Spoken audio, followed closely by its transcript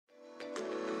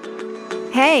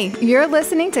Hey, you're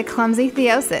listening to Clumsy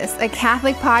Theosis, a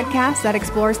Catholic podcast that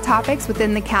explores topics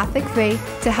within the Catholic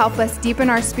faith to help us deepen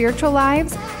our spiritual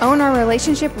lives, own our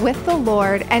relationship with the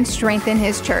Lord, and strengthen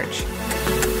His church.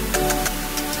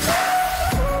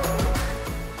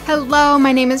 Hello,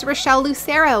 my name is Richaél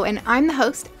Lucero, and I'm the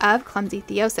host of Clumsy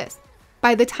Theosis.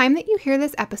 By the time that you hear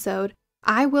this episode,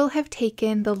 I will have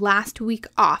taken the last week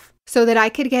off so that I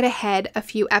could get ahead a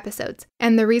few episodes.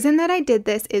 And the reason that I did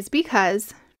this is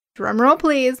because, drumroll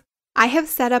please, I have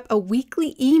set up a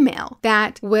weekly email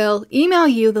that will email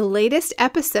you the latest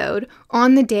episode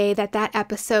on the day that that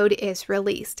episode is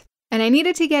released. And I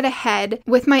needed to get ahead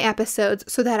with my episodes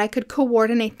so that I could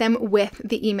coordinate them with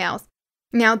the emails.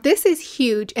 Now, this is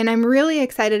huge, and I'm really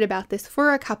excited about this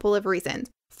for a couple of reasons.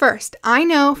 First, I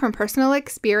know from personal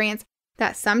experience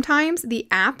that sometimes the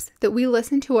apps that we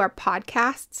listen to our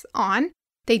podcasts on,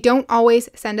 they don't always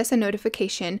send us a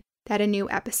notification that a new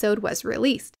episode was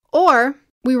released. Or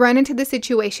we run into the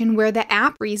situation where the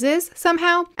app freezes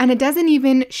somehow, and it doesn't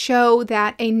even show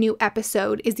that a new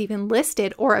episode is even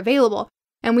listed or available.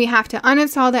 And we have to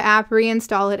uninstall the app,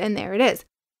 reinstall it, and there it is.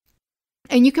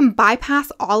 And you can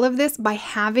bypass all of this by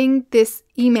having this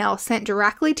email sent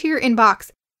directly to your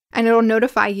inbox, and it'll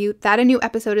notify you that a new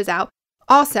episode is out.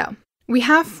 Also, we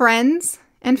have friends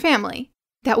and family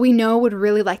that we know would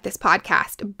really like this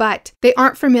podcast, but they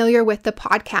aren't familiar with the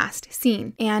podcast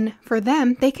scene. And for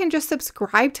them, they can just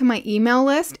subscribe to my email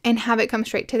list and have it come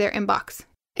straight to their inbox.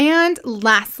 And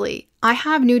lastly, I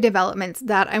have new developments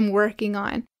that I'm working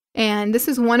on. And this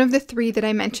is one of the 3 that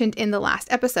I mentioned in the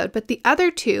last episode, but the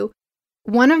other 2,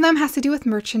 one of them has to do with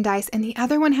merchandise and the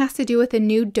other one has to do with a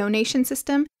new donation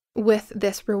system with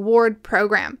this reward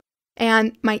program.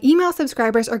 And my email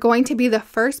subscribers are going to be the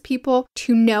first people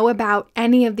to know about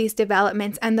any of these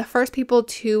developments and the first people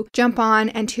to jump on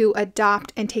and to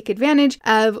adopt and take advantage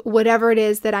of whatever it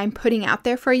is that I'm putting out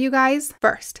there for you guys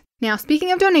first. Now,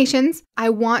 speaking of donations, I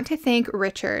want to thank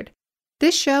Richard.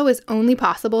 This show is only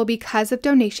possible because of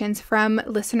donations from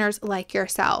listeners like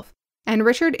yourself. And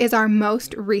Richard is our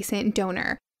most recent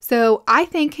donor. So I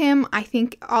thank him. I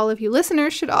think all of you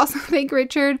listeners should also thank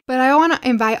Richard. But I want to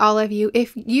invite all of you,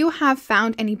 if you have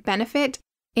found any benefit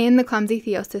in the Clumsy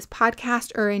Theosis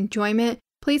podcast or enjoyment,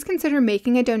 please consider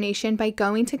making a donation by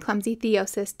going to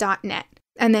clumsytheosis.net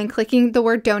and then clicking the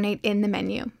word donate in the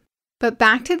menu. But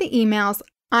back to the emails,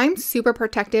 I'm super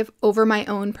protective over my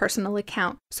own personal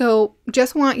account. So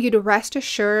just want you to rest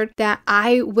assured that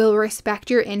I will respect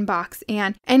your inbox,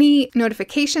 and any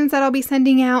notifications that I'll be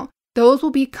sending out, those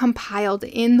will be compiled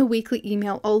in the weekly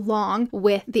email along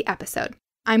with the episode.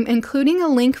 I'm including a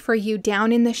link for you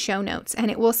down in the show notes, and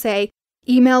it will say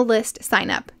email list sign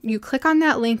up. You click on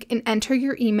that link and enter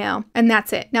your email, and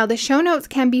that's it. Now, the show notes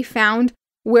can be found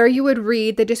where you would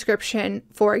read the description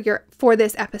for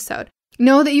this episode.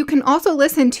 Know that you can also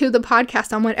listen to the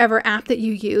podcast on whatever app that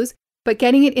you use, but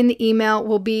getting it in the email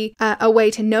will be a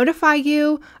way to notify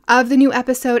you of the new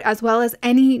episode as well as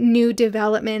any new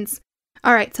developments.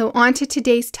 All right, so on to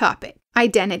today's topic,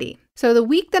 identity. So the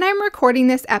week that I'm recording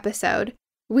this episode,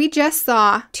 we just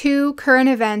saw 2 current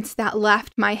events that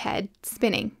left my head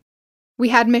spinning. We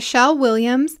had Michelle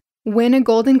Williams win a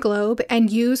Golden Globe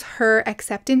and use her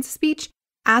acceptance speech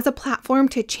as a platform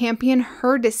to champion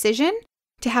her decision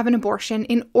to have an abortion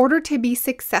in order to be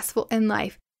successful in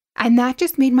life. And that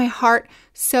just made my heart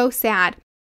so sad.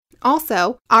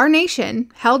 Also, our nation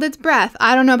held its breath.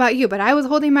 I don't know about you, but I was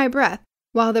holding my breath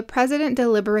while the president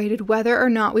deliberated whether or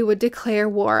not we would declare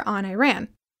war on Iran.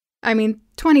 I mean,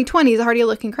 2020 is already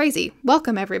looking crazy.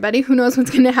 Welcome, everybody. Who knows what's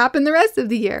going to happen the rest of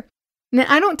the year? Now,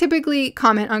 I don't typically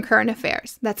comment on current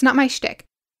affairs. That's not my shtick.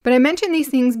 But I mention these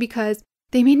things because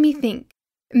they made me think.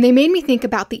 And they made me think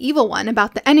about the evil one,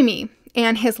 about the enemy,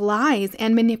 and his lies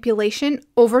and manipulation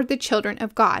over the children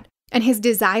of God, and his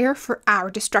desire for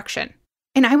our destruction.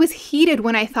 And I was heated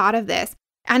when I thought of this,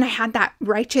 and I had that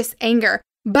righteous anger.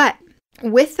 But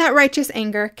with that righteous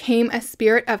anger came a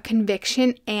spirit of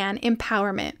conviction and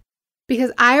empowerment.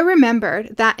 Because I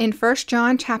remembered that in 1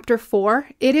 John chapter 4,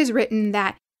 it is written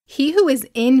that he who is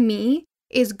in me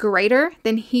is greater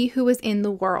than he who is in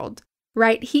the world.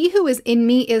 Right? He who is in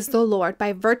me is the Lord.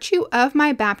 By virtue of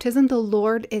my baptism, the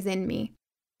Lord is in me.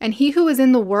 And he who is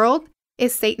in the world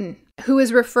is Satan, who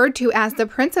is referred to as the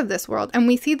prince of this world. And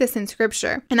we see this in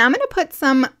scripture. And I'm going to put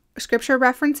some scripture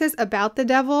references about the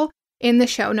devil in the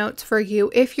show notes for you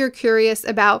if you're curious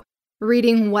about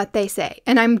reading what they say.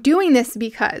 And I'm doing this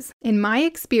because, in my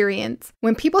experience,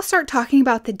 when people start talking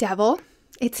about the devil,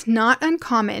 it's not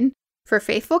uncommon for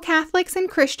faithful Catholics and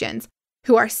Christians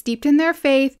who are steeped in their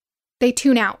faith, they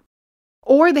tune out.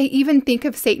 Or they even think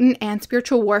of Satan and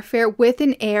spiritual warfare with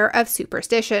an air of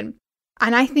superstition.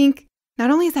 And I think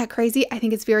not only is that crazy, I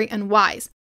think it's very unwise.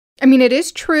 I mean, it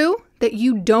is true that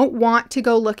you don't want to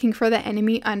go looking for the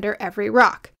enemy under every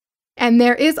rock. And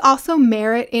there is also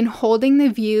merit in holding the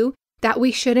view that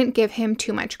we shouldn't give him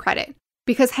too much credit.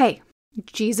 Because, hey,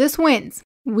 Jesus wins.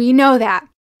 We know that.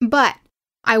 But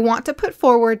I want to put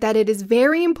forward that it is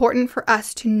very important for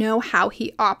us to know how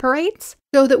he operates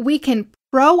so that we can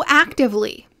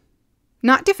proactively,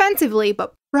 not defensively,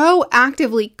 but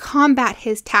proactively combat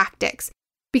his tactics.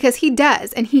 Because he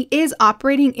does, and he is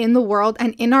operating in the world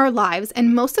and in our lives,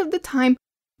 and most of the time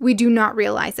we do not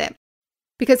realize it.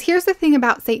 Because here's the thing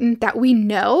about Satan that we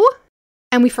know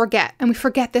and we forget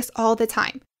this all the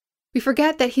time. We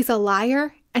forget that he's a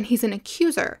liar and he's an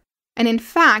accuser. And in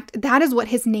fact, that is what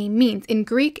his name means in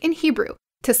Greek and Hebrew,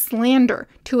 to slander,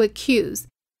 to accuse.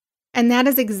 And that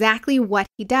is exactly what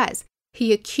he does.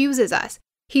 He accuses us.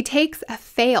 He takes a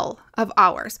fail of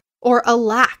ours or a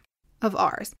lack of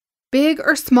ours, big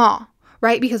or small,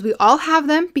 right? Because we all have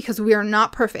them because we are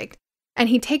not perfect. And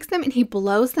he takes them and he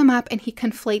blows them up and he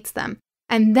conflates them.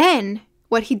 And then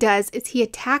what he does is he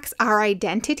attacks our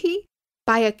identity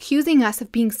by accusing us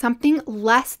of being something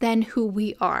less than who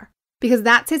we are. Because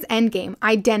that's his end game,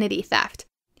 identity theft.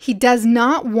 He does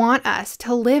not want us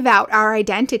to live out our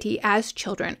identity as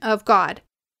children of God.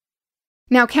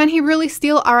 Now, can he really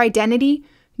steal our identity?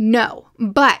 No,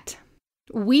 but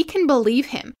we can believe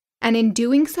him. And in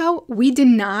doing so, we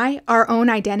deny our own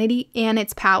identity and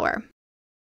its power.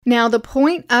 Now, the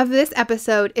point of this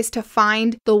episode is to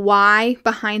find the why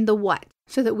behind the what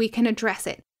so that we can address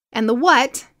it. And the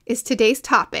what is today's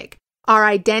topic, our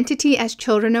identity as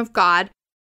children of God.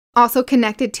 Also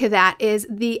connected to that is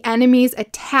the enemy's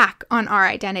attack on our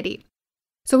identity.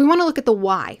 So we want to look at the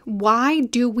why. Why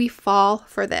do we fall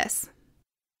for this?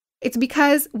 It's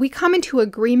because we come into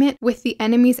agreement with the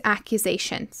enemy's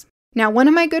accusations. Now, one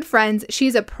of my good friends,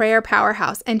 she's a prayer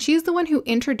powerhouse, and she's the one who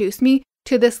introduced me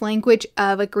to this language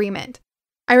of agreement.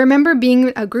 I remember being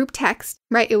in a group text,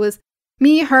 right? It was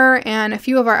me, her, and a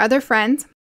few of our other friends,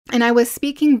 and I was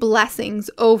speaking blessings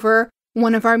over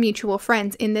one of our mutual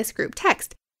friends in this group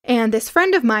text. And this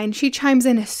friend of mine, she chimes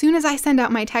in as soon as I send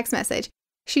out my text message.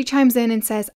 She chimes in and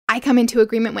says, I come into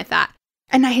agreement with that.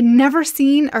 And I had never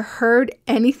seen or heard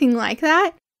anything like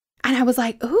that. And I was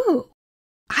like, ooh,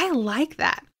 I like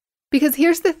that. Because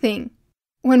here's the thing.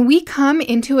 When we come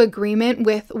into agreement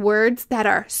with words that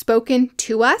are spoken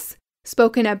to us,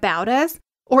 spoken about us,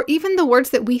 or even the words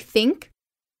that we think,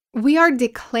 we are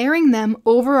declaring them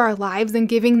over our lives and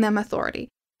giving them authority.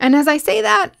 And as I say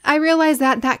that, I realize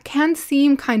that that can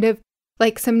seem kind of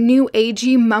like some new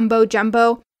agey mumbo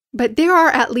jumbo, but there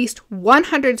are at least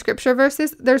 100 scripture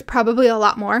verses, there's probably a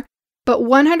lot more, but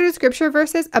 100 scripture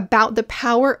verses about the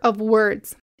power of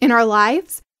words in our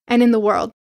lives and in the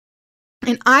world.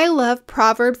 And I love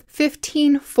Proverbs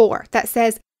 15:4 that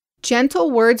says,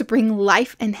 gentle words bring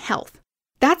life and health.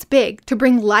 That's big, to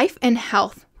bring life and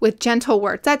health with gentle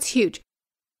words. That's huge.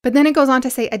 But then it goes on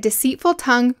to say, a deceitful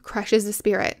tongue crushes the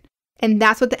spirit. And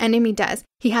that's what the enemy does.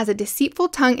 He has a deceitful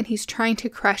tongue and he's trying to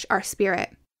crush our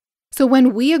spirit. So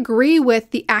when we agree with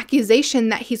the accusation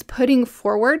that he's putting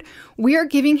forward, we are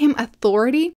giving him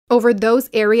authority over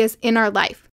those areas in our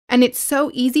life. And it's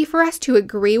so easy for us to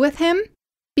agree with him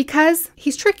because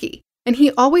he's tricky. And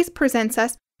he always presents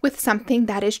us with something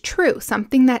that is true,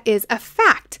 something that is a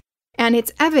fact. And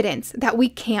it's evidence that we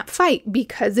can't fight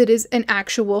because it is an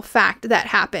actual fact that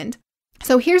happened.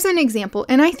 So here's an example,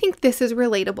 and I think this is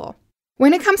relatable.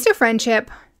 When it comes to friendship,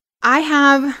 I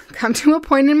have come to a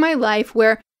point in my life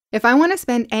where if I want to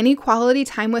spend any quality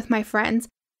time with my friends,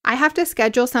 I have to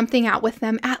schedule something out with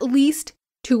them at least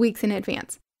 2 weeks in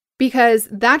advance. Because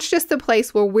that's just the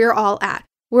place where we're all at.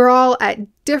 We're all at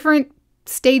different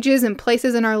stages and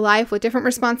places in our life with different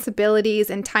responsibilities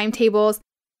and timetables.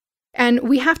 And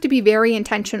we have to be very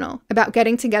intentional about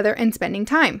getting together and spending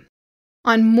time.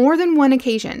 On more than one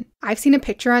occasion, I've seen a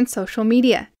picture on social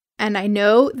media, and I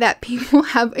know that people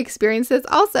have experienced this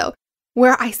also,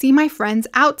 where I see my friends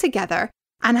out together,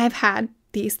 and I've had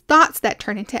these thoughts that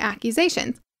turn into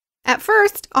accusations. At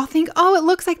first, I'll think, oh, it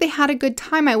looks like they had a good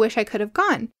time. I wish I could have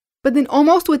gone. But then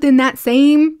almost within that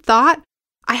same thought,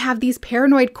 I have these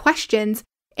paranoid questions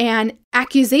and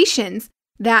accusations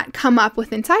that come up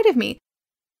with inside of me.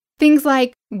 Things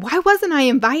like, why wasn't I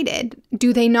invited?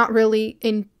 Do they not really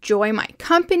enjoy my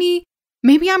company?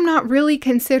 Maybe I'm not really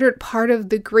considered part of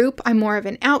the group. I'm more of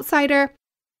an outsider.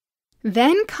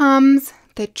 Then comes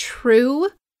the true,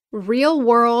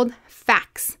 real-world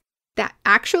facts that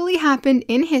actually happened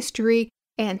in history,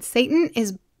 and Satan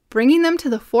is bringing them to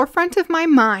the forefront of my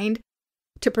mind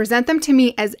to present them to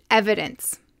me as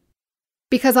evidence.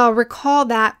 Because I'll recall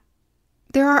that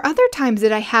there are other times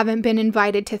that I haven't been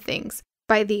invited to things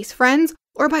by these friends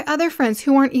or by other friends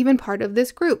who aren't even part of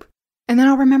this group. And then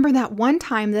I'll remember that one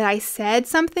time that I said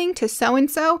something to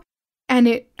so-and-so,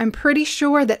 and I'm pretty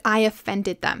sure that I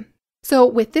offended them. So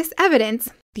with this evidence,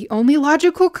 the only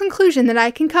logical conclusion that I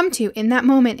can come to in that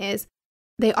moment is,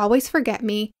 they always forget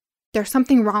me, there's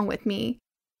something wrong with me.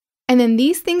 And then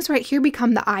these things right here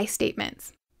become the I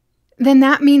statements. Then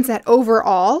that means that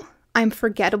overall, I'm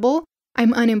forgettable,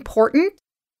 I'm unimportant,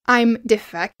 I'm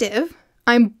defective,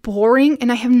 I'm boring,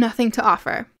 and I have nothing to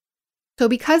offer. So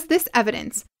because this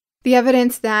evidence, the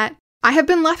evidence that I have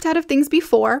been left out of things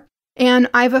before, and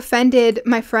I've offended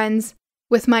my friends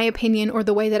with my opinion or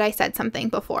the way that I said something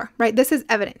before, right? This is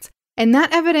evidence. And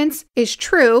that evidence is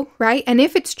true, right? And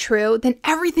if it's true, then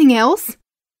everything else,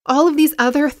 all of these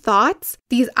other thoughts,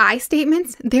 these I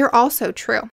statements, they're also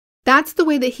true. That's the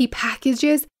way that he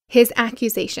packages his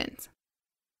accusations.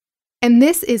 And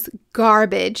this is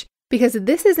garbage because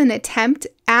this is an attempt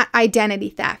at identity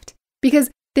theft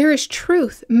because there is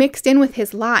truth mixed in with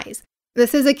his lies.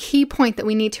 This is a key point that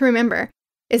we need to remember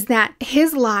is that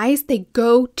his lies, they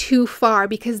go too far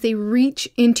because they reach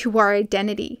into our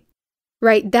identity,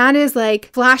 right? That is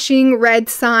like flashing red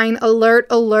sign, alert,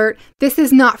 alert. This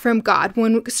is not from God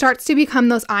when it starts to become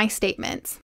those I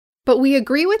statements. But we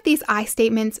agree with these I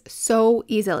statements so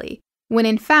easily, when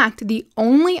in fact, the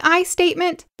only I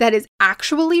statement that is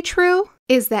actually true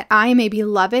is that I am a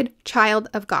beloved child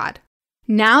of God.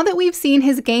 Now that we've seen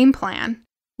his game plan,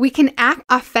 we can act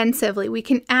offensively. We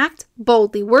can act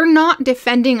boldly. We're not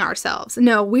defending ourselves.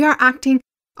 No, we are acting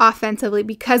offensively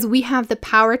because we have the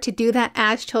power to do that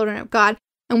as children of God,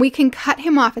 and we can cut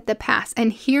him off at the pass.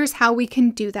 And here's how we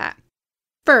can do that.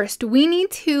 First, we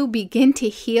need to begin to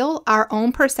heal our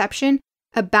own perception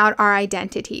about our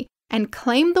identity and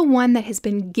claim the one that has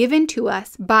been given to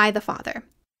us by the Father.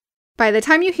 By the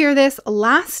time you hear this,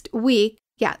 last week's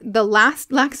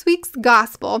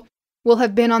gospel will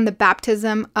have been on the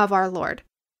baptism of our Lord.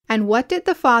 And what did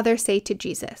the Father say to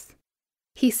Jesus?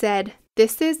 He said,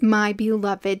 "This is my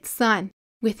beloved Son,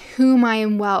 with whom I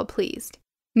am well pleased."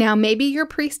 Now, maybe your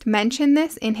priest mentioned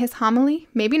this in his homily,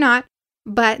 maybe not,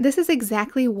 but this is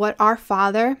exactly what our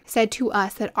Father said to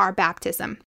us at our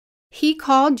baptism. He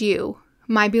called you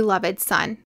my beloved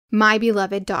son, my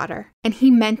beloved daughter, and he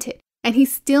meant it. And he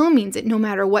still means it no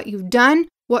matter what you've done,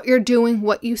 what you're doing,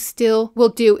 what you still will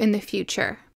do in the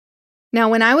future. Now,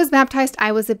 when I was baptized,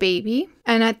 I was a baby.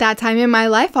 And at that time in my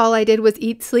life, all I did was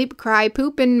eat, sleep, cry,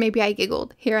 poop, and maybe I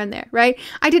giggled here and there, right?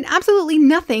 I did absolutely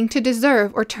nothing to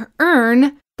deserve or to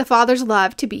earn the Father's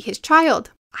love to be his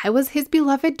child. I was his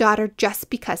beloved daughter just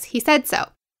because he said so.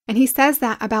 And he says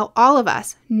that about all of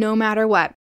us, no matter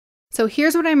what. So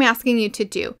here's what I'm asking you to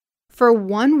do. For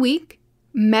 1 week,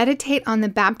 meditate on the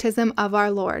baptism of our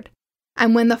Lord.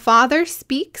 And when the Father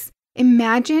speaks,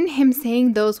 imagine him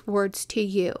saying those words to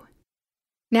you.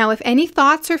 Now, if any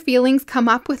thoughts or feelings come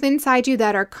up within inside you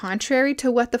that are contrary to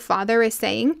what the Father is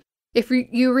saying, if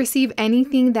you receive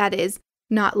anything that is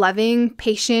not loving,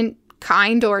 patient,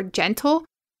 kind, or gentle,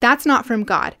 that's not from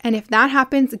God. And if that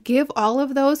happens, give all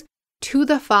of those to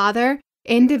the Father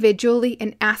individually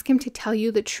and ask him to tell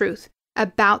you the truth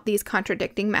about these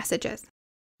contradicting messages.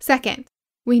 Second,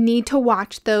 we need to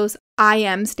watch those I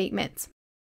am statements.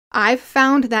 I've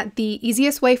found that the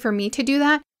easiest way for me to do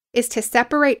that is to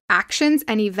separate actions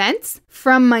and events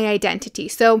from my identity.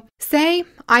 So say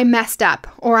I messed up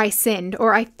or I sinned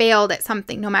or I failed at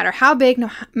something, no matter how big, no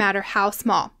matter how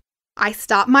small. I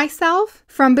stop myself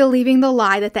from believing the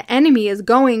lie that the enemy is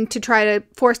going to try to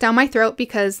force down my throat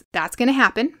because that's going to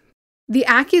happen. The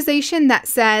accusation that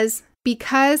says,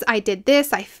 because I did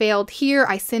this, I failed here,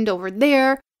 I sinned over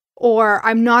there, or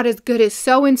I'm not as good as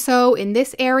so-and-so in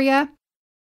this area,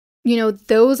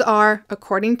 those are,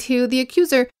 according to the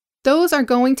accuser, those are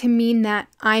going to mean that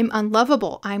I'm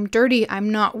unlovable, I'm dirty, I'm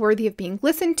not worthy of being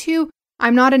listened to,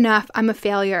 I'm not enough, I'm a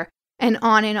failure, and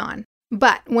on and on.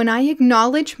 But when I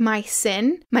acknowledge my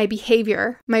sin, my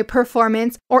behavior, my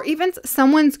performance, or even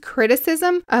someone's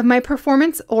criticism of my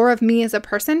performance or of me as a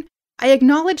person, I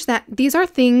acknowledge that these are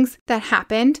things that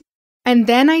happened, and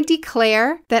then I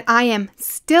declare that I am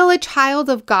still a child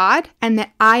of God and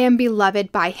that I am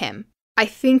beloved by him. I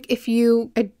think if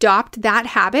you adopt that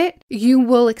habit, you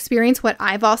will experience what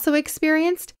I've also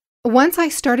experienced. Once I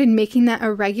started making that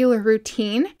a regular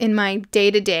routine in my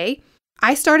day-to-day,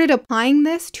 I started applying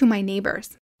this to my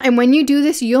neighbors. And when you do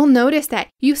this, you'll notice that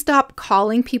you stop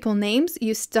calling people names,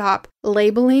 you stop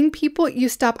labeling people, you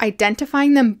stop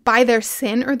identifying them by their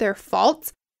sin or their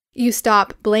faults, you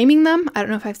stop blaming them. I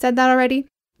don't know if I've said that already,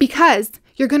 because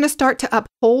you're going to start to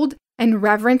uphold and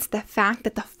reverence the fact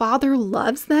that the Father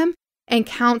loves them and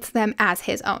counts them as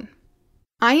his own.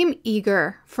 I am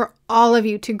eager for all of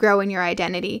you to grow in your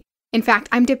identity. In fact,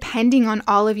 I'm depending on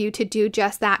all of you to do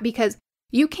just that, because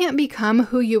you can't become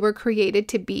who you were created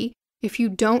to be if you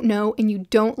don't know and you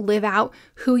don't live out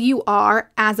who you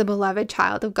are as a beloved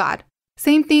child of God.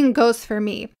 Same thing goes for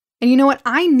me. And you know what?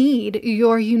 I need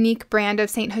your unique brand of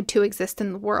sainthood to exist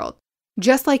in the world,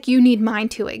 just like you need mine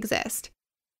to exist.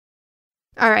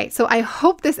 All right, so I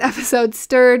hope this episode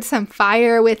stirred some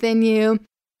fire within you.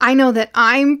 I know that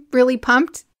I'm really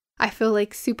pumped. I feel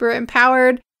like super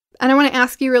empowered. And I want to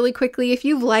ask you really quickly, if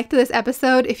you've liked this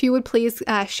episode, if you would please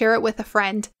share it with a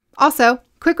friend. Also,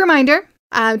 quick reminder,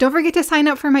 don't forget to sign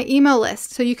up for my email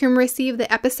list so you can receive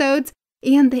the episodes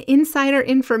and the insider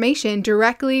information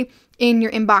directly in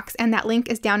your inbox. And that link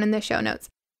is down in the show notes.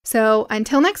 So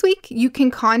until next week, you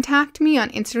can contact me on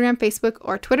Instagram, Facebook,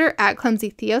 or Twitter at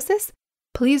clumsytheosis.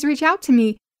 Please reach out to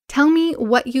me. Tell me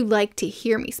what you'd like to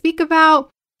hear me speak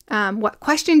about, what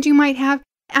questions you might have.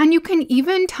 And you can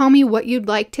even tell me what you'd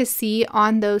like to see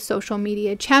on those social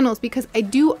media channels, because I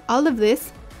do all of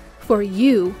this for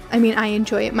you. I mean, I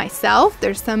enjoy it myself.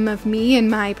 There's some of me and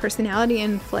my personality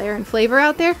and flair and flavor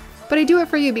out there, but I do it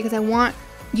for you because I want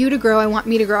you to grow. I want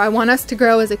me to grow. I want us to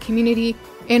grow as a community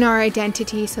in our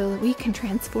identity so that we can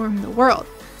transform the world.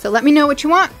 So let me know what you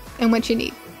want and what you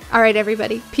need. All right,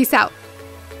 everybody. Peace out.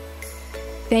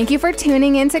 Thank you for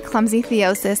tuning in to Clumsy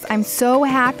Theosis. I'm so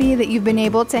happy that you've been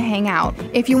able to hang out.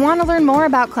 If you want to learn more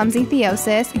about Clumsy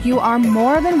Theosis, you are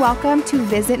more than welcome to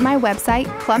visit my website,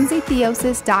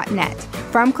 clumsytheosis.net.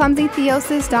 From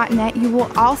clumsytheosis.net, you will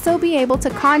also be able to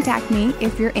contact me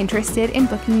if you're interested in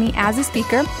booking me as a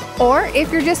speaker, or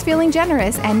if you're just feeling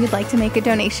generous and you'd like to make a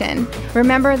donation.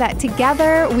 Remember that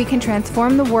together we can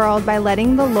transform the world by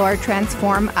letting the Lord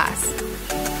transform us.